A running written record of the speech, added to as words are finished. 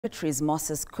Secretaries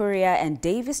Moses Kuria and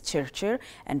David Chirchir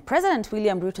and President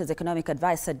William Ruto's economic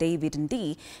advisor David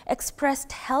Ndii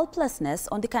expressed helplessness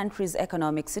on the country's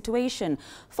economic situation,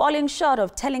 falling short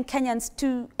of telling Kenyans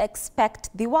to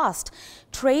expect the worst.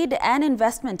 Trade and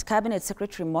Investment Cabinet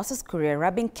Secretary Moses Kuria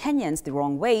rubbing Kenyans the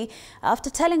wrong way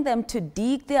after telling them to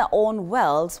dig their own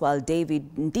wells, while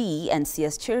David Ndii and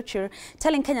CS Chirchir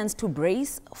telling Kenyans to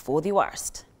brace for the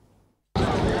worst.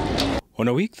 On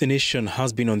a week, the nation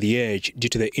has been on the edge due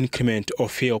to the increment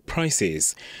of fuel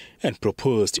prices and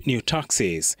proposed new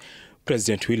taxes.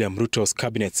 President William Ruto's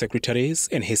cabinet secretaries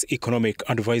and his economic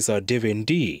advisor David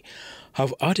Ndii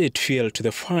have added fuel to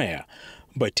the fire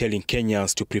by telling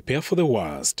Kenyans to prepare for the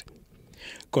worst.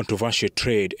 Controversial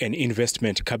Trade and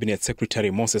Investment Cabinet Secretary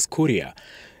Moses Kuria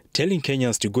telling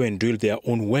Kenyans to go and drill their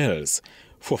own wells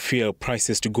for fuel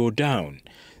prices to go down,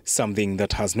 something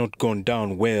that has not gone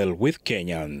down well with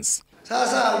Kenyans.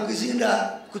 Sasa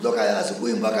ukishinda kutoka ya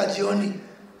asubuhi mpaka jioni,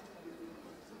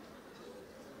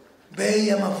 bei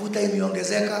ya mafuta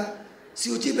imeongezeka,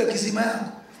 si uchipe kisima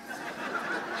yangu.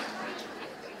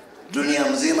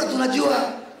 Dunia mzima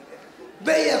tunajua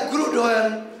bei ya crude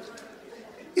oil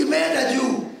imeenda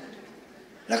juu.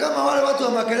 Na kama wale watu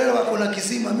wa Makerere wako na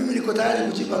kisima, mimi niko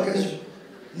tayari kuchipa kesho.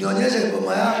 Nionyeshe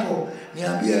boma yako,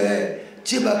 niambie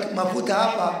chipa mafuta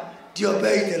hapa ndio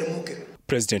bei iteremke.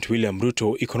 President William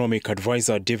Ruto economic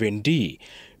advisor David Ndii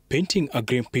painting a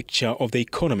grim picture of the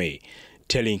economy,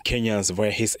 telling Kenyans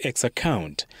via his X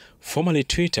account, formerly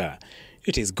Twitter,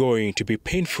 it is going to be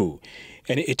painful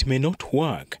and it may not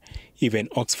work. Even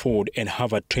Oxford and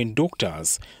Harvard trained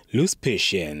doctors lose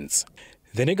patience.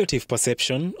 The negative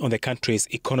perception on the country's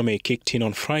economy kicked in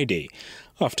on Friday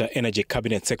after Energy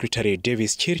Cabinet Secretary David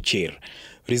Chirchir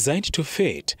resigned to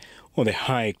fate on the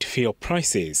hiked fuel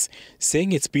prices,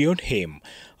 saying it's beyond him,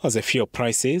 as the fuel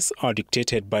prices are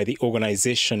dictated by the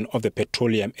Organization of the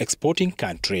Petroleum Exporting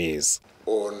Countries.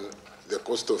 On the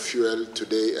cost of fuel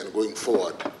today and going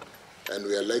forward, and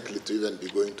we are likely to even be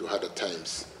going to harder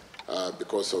times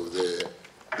because of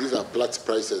these are Platts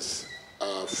prices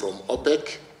from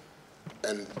OPEC,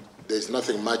 and there's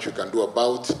nothing much we can do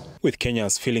about. With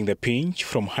Kenyans feeling the pinch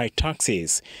from high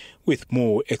taxes, with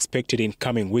more expected in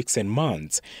coming weeks and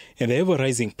months, and the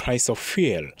ever-rising price of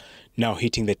fuel now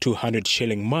hitting the 200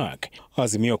 shilling mark,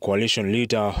 Azimio coalition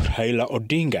leader Raila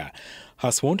Odinga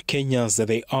has warned Kenyans that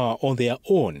they are on their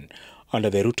own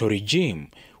under the Ruto regime,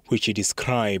 which he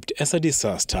described as a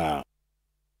disaster.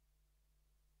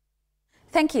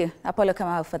 Thank you, Apollo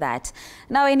Kamau, for that.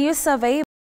 Now, a new survey